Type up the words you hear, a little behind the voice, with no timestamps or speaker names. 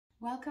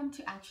Welcome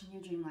to Action Your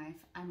Dream Life.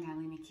 I'm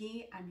Natalie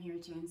McKee. I'm here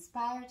to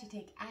inspire, to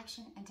take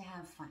action, and to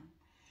have fun.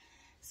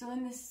 So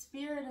in the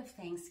spirit of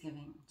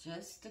Thanksgiving,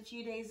 just a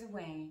few days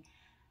away,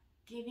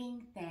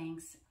 giving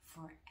thanks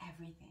for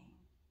everything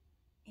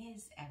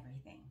is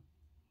everything.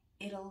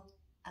 It'll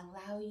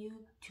allow you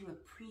to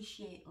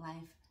appreciate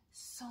life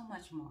so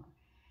much more.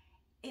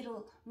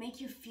 It'll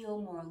make you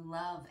feel more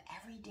love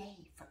every day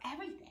for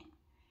everything,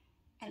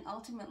 and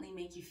ultimately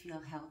make you feel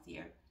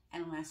healthier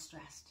and less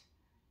stressed.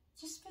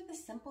 Just for the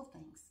simple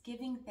things,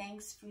 giving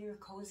thanks for your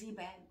cozy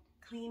bed,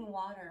 clean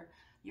water,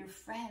 your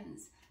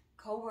friends,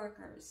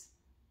 coworkers,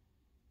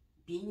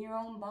 being your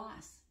own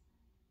boss,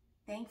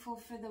 thankful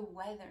for the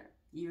weather,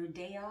 your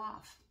day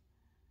off,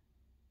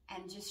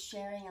 and just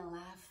sharing a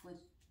laugh with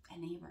a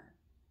neighbor.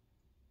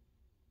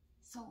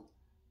 So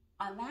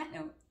on that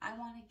note, I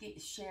want to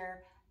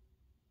share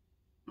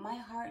my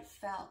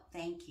heartfelt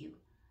thank you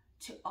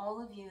to all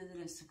of you that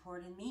have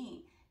supported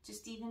me,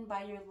 just even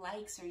by your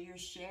likes or your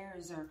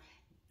shares or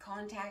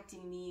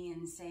contacting me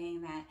and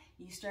saying that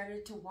you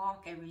started to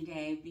walk every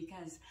day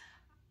because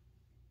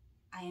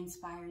I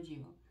inspired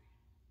you.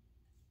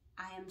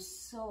 I am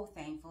so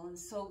thankful and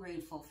so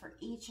grateful for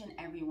each and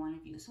every one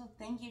of you. So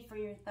thank you for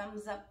your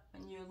thumbs up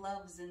and your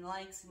loves and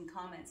likes and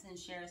comments and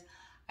shares.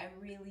 I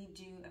really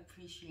do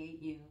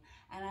appreciate you.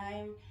 And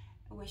I'm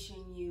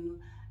wishing you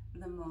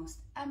the most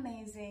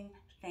amazing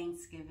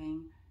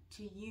Thanksgiving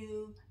to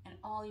you and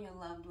all your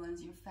loved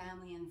ones, your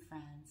family and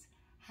friends.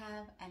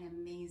 Have an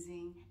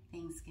amazing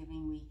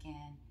Thanksgiving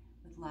weekend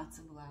with lots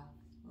of love.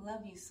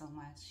 Love you so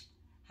much.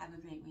 Have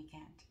a great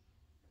weekend.